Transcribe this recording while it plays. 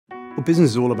Well,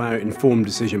 business is all about informed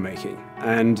decision making,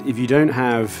 and if you don't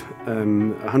have a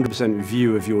 100%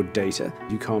 view of your data,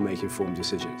 you can't make informed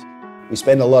decisions. We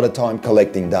spend a lot of time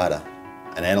collecting data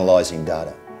and analysing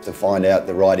data to find out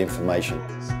the right information.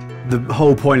 The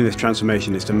whole point of this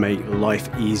transformation is to make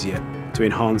life easier, to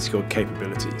enhance your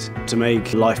capabilities, to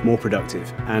make life more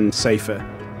productive and safer,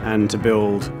 and to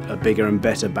build a bigger and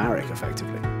better Barrick,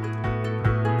 effectively.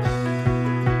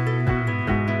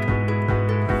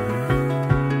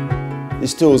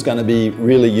 This tool is going to be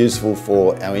really useful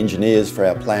for our engineers, for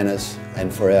our planners,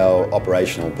 and for our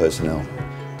operational personnel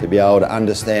to be able to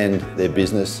understand their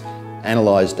business,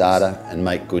 analyse data, and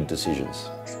make good decisions.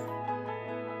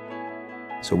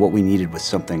 So what we needed was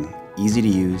something easy to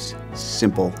use,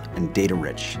 simple, and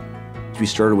data-rich. So we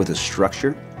started with a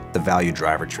structure, the value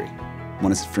driver tree.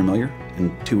 One, it's familiar,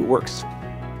 and two, it works.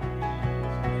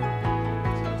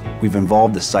 We've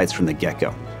involved the sites from the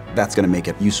get-go. That's going to make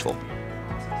it useful.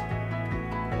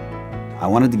 I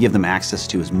wanted to give them access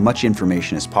to as much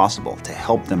information as possible to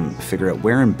help them figure out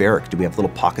where in Barrick do we have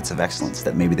little pockets of excellence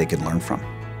that maybe they could learn from.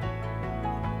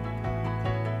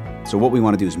 So what we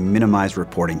want to do is minimize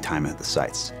reporting time at the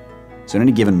sites. So in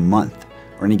any given month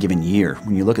or any given year,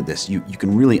 when you look at this, you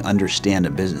can really understand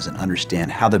a business and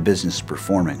understand how the business is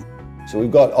performing. So we've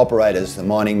got operators, the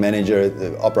mining manager,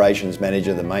 the operations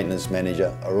manager, the maintenance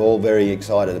manager, are all very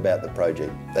excited about the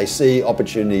project. They see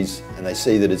opportunities and they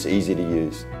see that it's easy to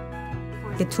use.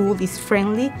 The tool is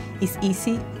friendly, it's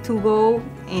easy to go,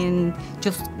 and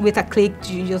just with a click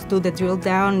you just do the drill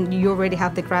down, you already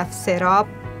have the graph set up.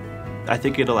 I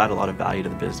think it'll add a lot of value to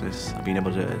the business, being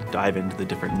able to dive into the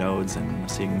different nodes and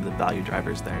seeing the value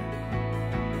drivers there.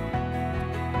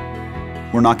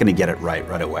 We're not going to get it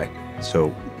right away, so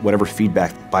whatever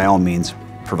feedback, by all means,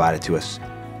 provide it to us.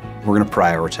 We're going to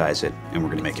prioritize it, and we're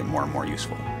going to make it more and more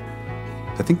useful.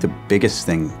 I think the biggest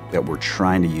thing that we're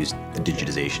trying to use the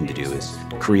digitization to do is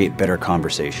create better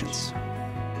conversations.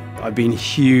 I've been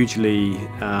hugely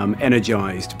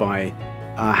energized by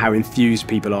how enthused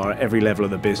people are at every level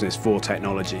of the business for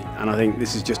technology, and I think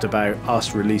this is just about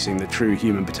us releasing the true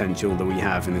human potential that we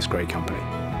have in this great company.